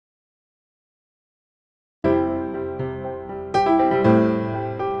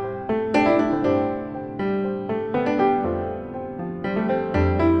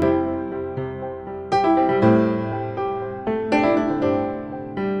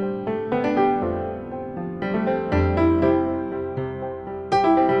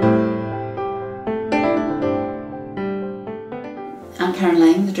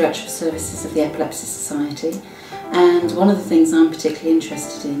Director of Services of the Epilepsy Society, and one of the things I'm particularly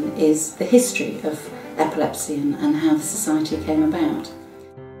interested in is the history of epilepsy and how the society came about.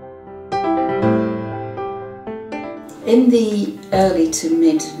 In the early to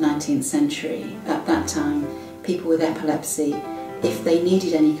mid 19th century, at that time, people with epilepsy, if they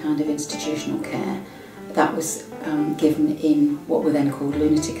needed any kind of institutional care, that was given in what were then called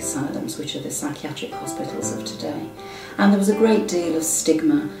lunatic asylums, which are the psychiatric hospitals of today. And there was a great deal of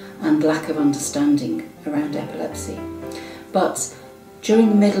stigma and lack of understanding around epilepsy. But during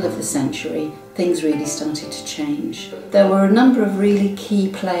the middle of the century, things really started to change. There were a number of really key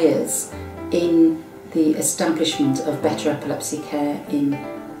players in the establishment of better epilepsy care in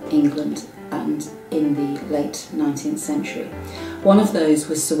England and in the late 19th century. One of those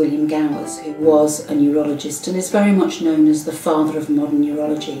was Sir William Gowers, who was a neurologist and is very much known as the father of modern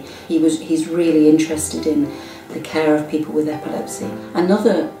neurology. He's really interested in the care of people with epilepsy.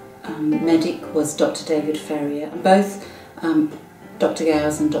 Another medic was Dr. David Ferrier. Both Dr.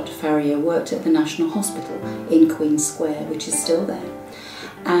 Gowers and Dr. Ferrier worked at the National Hospital in Queen Square, which is still there.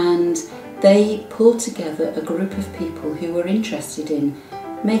 And they pulled together a group of people who were interested in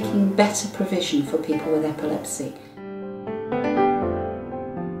making better provision for people with epilepsy.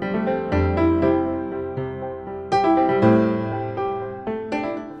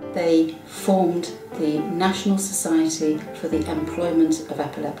 They formed the National Society for the Employment of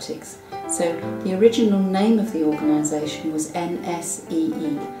Epileptics. So the original name of the organisation was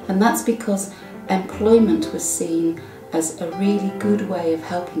NSEE, and that's because employment was seen as a really good way of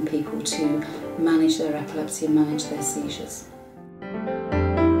helping people to manage their epilepsy and manage their seizures.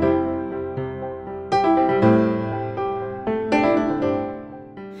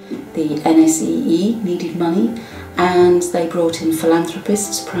 The NSEE needed money, and they brought in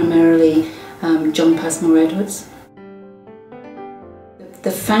philanthropists, primarily John Passmore Edwards.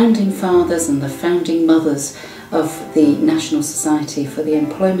 The founding fathers and the founding mothers of the National Society for the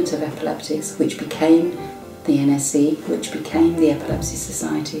Employment of Epileptics, which became the NSE, which became the Epilepsy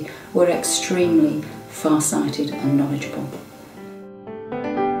Society, were extremely far-sighted and knowledgeable.